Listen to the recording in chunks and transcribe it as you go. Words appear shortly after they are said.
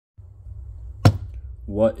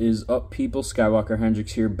What is up, people? Skywalker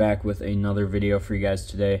Hendrix here, back with another video for you guys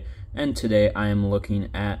today. And today I am looking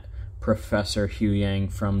at Professor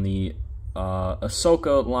Huyang from the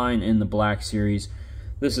Ahsoka line in the Black Series.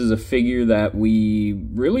 This is a figure that we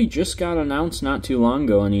really just got announced not too long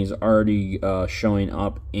ago, and he's already showing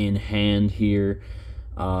up in hand here.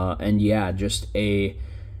 And yeah, just a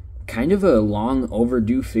kind of a long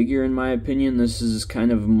overdue figure in my opinion. This is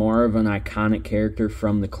kind of more of an iconic character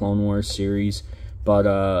from the Clone Wars series. But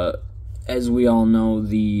as we all know,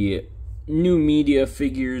 the new media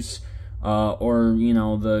figures, or you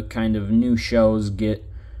know, the kind of new shows get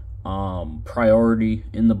priority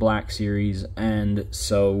in the Black Series, and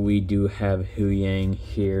so we do have Huyang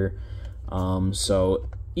here. So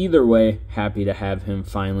either way, happy to have him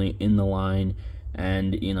finally in the line,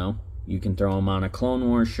 and you know, you can throw him on a Clone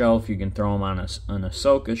Wars shelf, you can throw him on an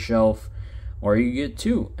Ahsoka shelf, or you get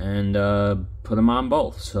two and put him on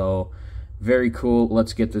both. So very cool.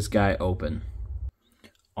 Let's get this guy open.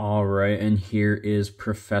 Alright, and here is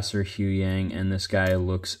Professor Huyang, and this guy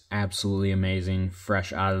looks absolutely amazing,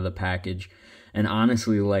 fresh out of the package. And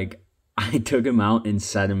honestly, like, I took him out and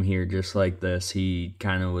set him here just like this. He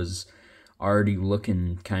kind of was already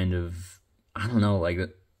looking kind of, I don't know, like,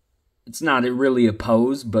 it's not really a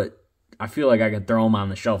pose, but I feel like I could throw him on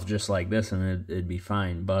the shelf just like this and it'd be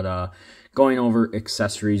fine. But going over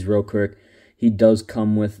accessories real quick, he does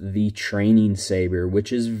come with the training saber,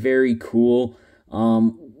 which is very cool.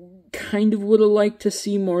 Kind of would have liked to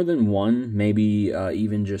see more than one, maybe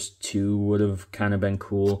even just two would have kind of been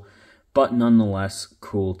cool, but nonetheless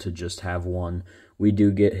cool to just have one. We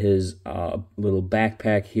do get his little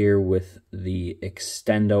backpack here with the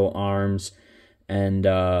extendo arms, and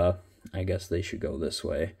I guess they should go this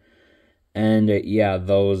way. And yeah,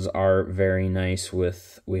 those are very nice.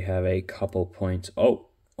 We have a couple points. Oh,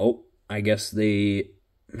 I guess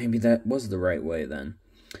maybe that was the right way then.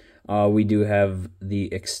 We do have the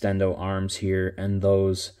extendo arms here, and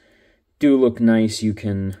those do look nice. You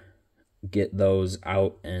can get those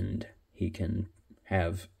out, and he can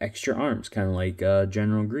have extra arms, kind of like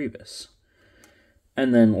General Grievous.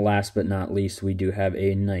 And then last but not least, we do have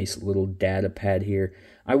a nice little data pad here.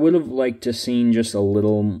 I would have liked to seen just a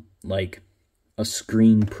little, like, a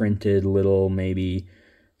screen printed little, maybe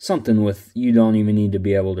something with, you don't even need to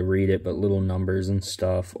be able to read it, but little numbers and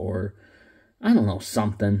stuff, or I don't know,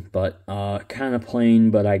 something, but kind of plain,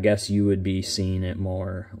 but I guess you would be seeing it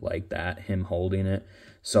more like that, him holding it.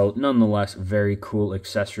 So nonetheless, very cool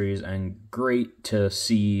accessories, and great to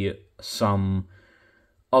see some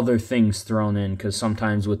other things thrown in, because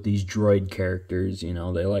sometimes with these droid characters, you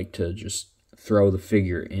know, they like to just throw the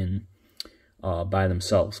figure in by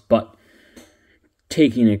themselves. But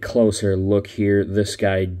taking a closer look here, this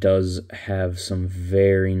guy does have some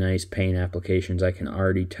very nice paint applications. I can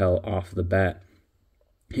already tell off the bat.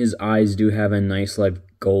 His eyes do have a nice, like,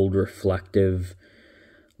 gold reflective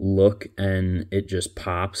look, and it just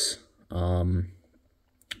pops.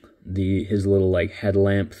 His little, like,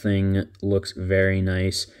 headlamp thing looks very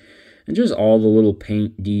nice. And just all the little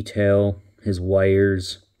paint detail, his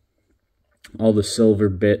wires, all the silver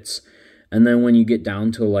bits. And then when you get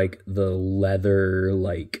down to, like, the leather,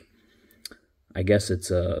 like, I guess it's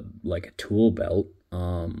like a tool belt,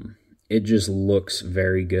 it just looks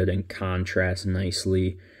very good and contrasts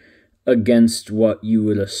nicely against what you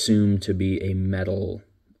would assume to be a metal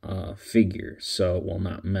figure. So, well,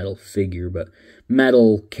 not metal figure, but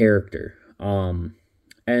metal character.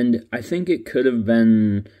 And I think it could have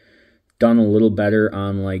been done a little better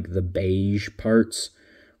on, like, the beige parts,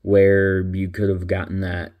 where you could have gotten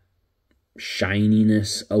that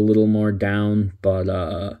shininess a little more down,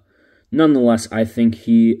 but nonetheless, I think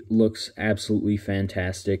he looks absolutely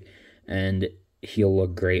fantastic, and he'll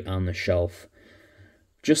look great on the shelf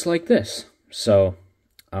just like this. So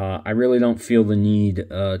I really don't feel the need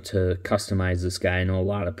to customize this guy. I know a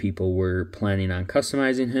lot of people were planning on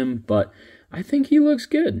customizing him, but I think he looks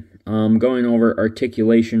good. Going over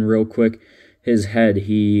articulation real quick, his head,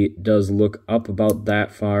 he does look up about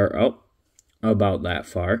that far. Oh, about that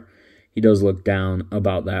far. He does look down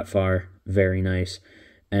about that far. Very nice.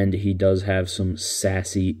 And he does have some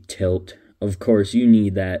sassy tilt. Of course, you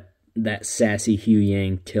need that sassy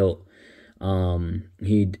Huyang tilt.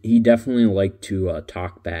 He definitely liked to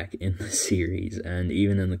talk back in the series, and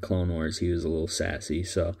even in the Clone Wars, he was a little sassy.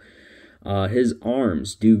 So his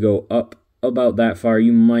arms do go up about that far.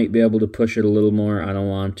 You might be able to push it a little more. I don't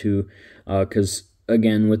want to, because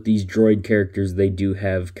again, with these droid characters, they do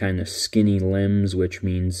have kind of skinny limbs, which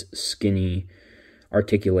means skinny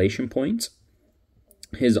articulation points.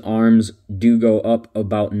 His arms do go up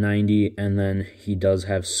about 90, and then he does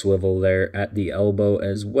have swivel there at the elbow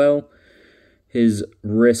as well. His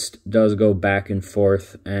wrist does go back and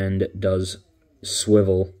forth and does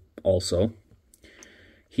swivel also.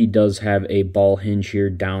 He does have a ball hinge here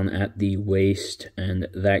down at the waist, and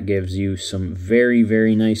that gives you some very,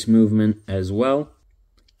 very nice movement as well.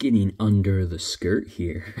 Getting under the skirt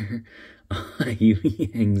here,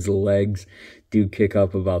 Huyang's legs do kick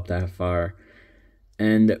up about that far,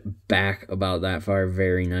 and back about that far,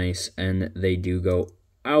 very nice, and they do go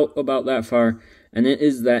out about that far, and it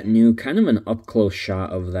is that new, kind of an up-close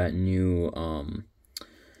shot of that new,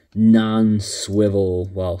 non-swivel,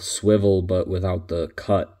 well, swivel, but without the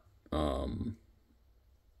cut,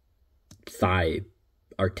 thigh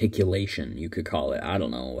articulation, you could call it. I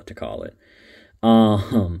don't know what to call it.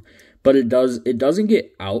 But it doesn't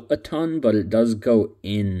get out a ton, but it does go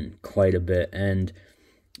in quite a bit, and,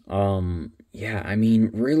 yeah, I mean,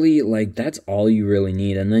 really, like, that's all you really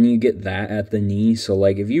need, and then you get that at the knee, so,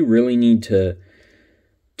 like, if you really need to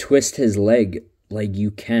twist his leg, like,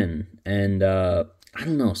 you can, and, I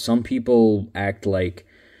don't know, some people act like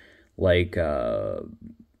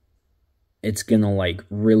it's gonna, like,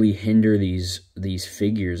 really hinder these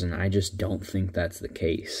figures, and I just don't think that's the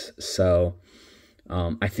case. So,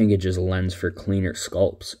 I think it just lends for cleaner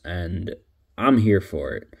sculpts, and I'm here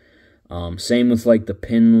for it. Same with, like, the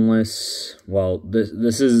pinless, well,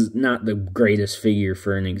 this is not the greatest figure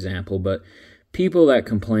for an example, but people that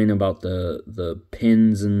complain about the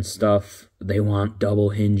pins and stuff, they want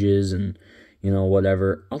double hinges and, you know,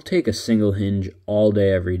 whatever. I'll take a single hinge all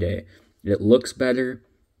day, every day. It looks better,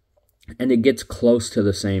 and it gets close to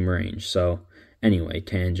the same range. So, anyway,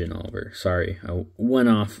 tangent over. Sorry, I went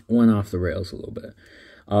off the rails a little bit.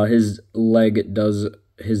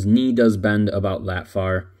 His knee does bend about that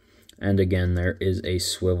far, and again, there is a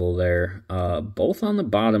swivel there, both on the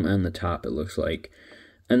bottom and the top, it looks like.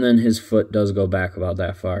 And then his foot does go back about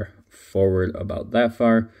that far, forward about that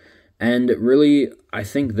far. And really, I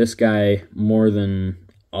think this guy, more than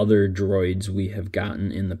other droids we have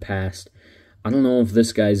gotten in the past, I don't know if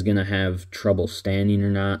this guy's going to have trouble standing or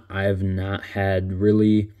not. I have not had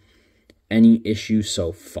really any issues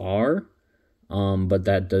so far, but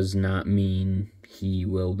that does not mean he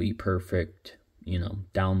will be perfect, you know,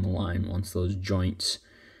 down the line once those joints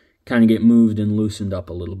kind of get moved and loosened up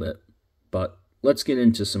a little bit. But let's get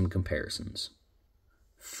into some comparisons.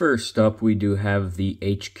 First up, we do have the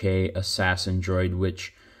HK Assassin Droid,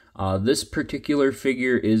 which this particular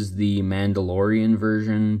figure is the Mandalorian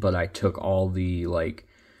version, but I took all the, like,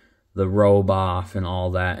 the robe off and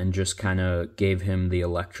all that and just kind of gave him the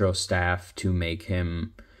Electro Staff to make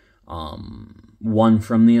him one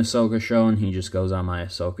from the Ahsoka show, and he just goes on my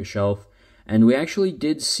Ahsoka shelf. And we actually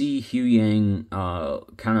did see Huyang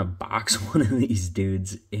kind of box one of these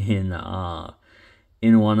dudes in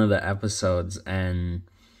one of the episodes, and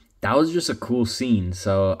that was just a cool scene,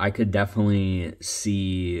 so I could definitely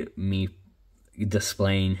see me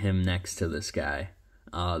displaying him next to this guy.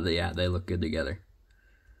 Yeah, they look good together.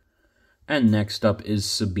 And next up is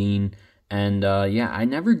Sabine, and yeah, I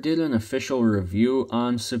never did an official review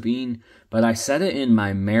on Sabine, but I said it in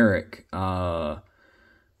my Merrick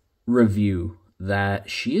review that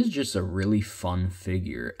she is just a really fun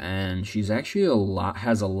figure, and she's actually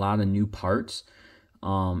has a lot of new parts.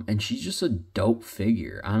 And she's just a dope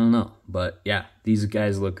figure. I don't know. But yeah, these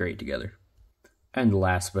guys look great together. And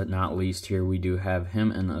last but not least, here we do have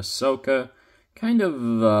him and Ahsoka. Kind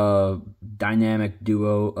of a dynamic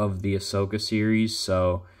duo of the Ahsoka series.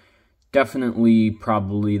 So definitely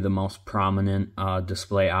probably the most prominent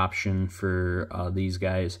display option for these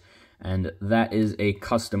guys. And that is a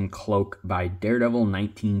custom cloak by Daredevil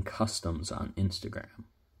 19 Customs on Instagram.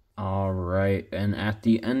 Alright, and at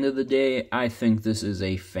the end of the day, I think this is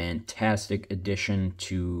a fantastic addition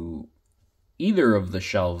to either of the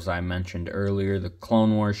shelves I mentioned earlier, the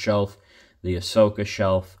Clone Wars shelf, the Ahsoka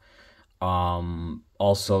shelf.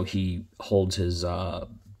 Also, he holds his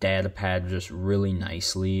data pad just really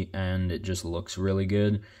nicely, and it just looks really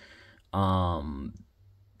good.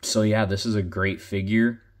 So yeah, this is a great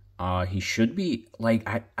figure. He should be, like,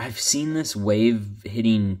 I've seen this wave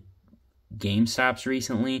hitting GameStops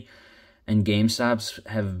recently, and GameStops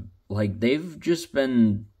have, like, they've just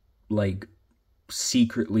been, like,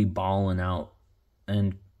 secretly balling out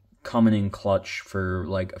and coming in clutch for,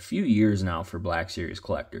 like, a few years now for Black Series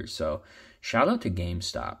collectors, so shout out to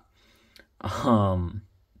GameStop.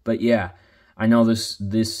 But yeah, I know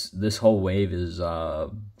this whole wave is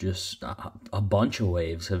just a bunch of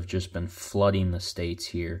waves have just been flooding the States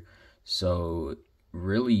here, so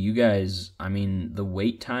really, you guys, I mean, the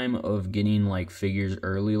wait time of getting, like, figures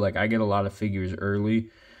early, like, I get a lot of figures early,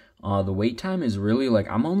 The wait time is really, like,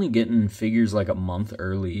 I'm only getting figures like a month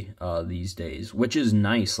early these days, which is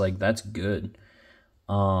nice. Like, that's good.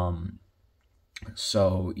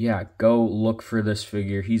 So yeah, go look for this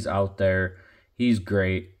figure. He's out there. He's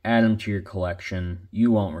great. Add him to your collection.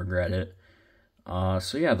 You won't regret it.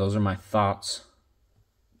 So yeah, those are my thoughts.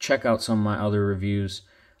 Check out some of my other reviews.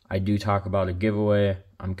 I do talk about a giveaway.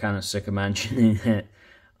 I'm kind of sick of mentioning it.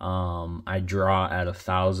 I draw at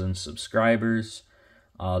 1,000 subscribers.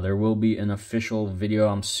 There will be an official video.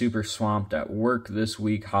 I'm super swamped at work this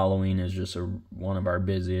week. Halloween is just one of our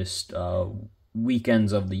busiest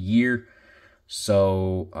weekends of the year.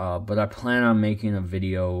 So, but I plan on making a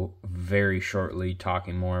video very shortly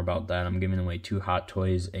talking more about that. I'm giving away 2 Hot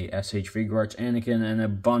Toys, a SH Figure Arts Anakin, and a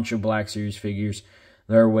bunch of Black Series figures.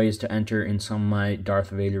 There are ways to enter in some of my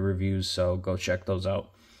Darth Vader reviews, so go check those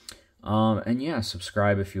out. And yeah,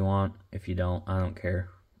 subscribe if you want. If you don't, I don't care.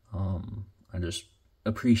 I just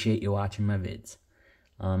appreciate you watching my vids.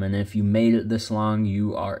 And if you made it this long,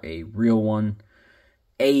 you are a real one.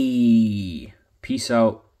 Peace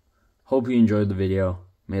out. Hope you enjoyed the video.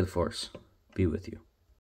 May the Force be with you.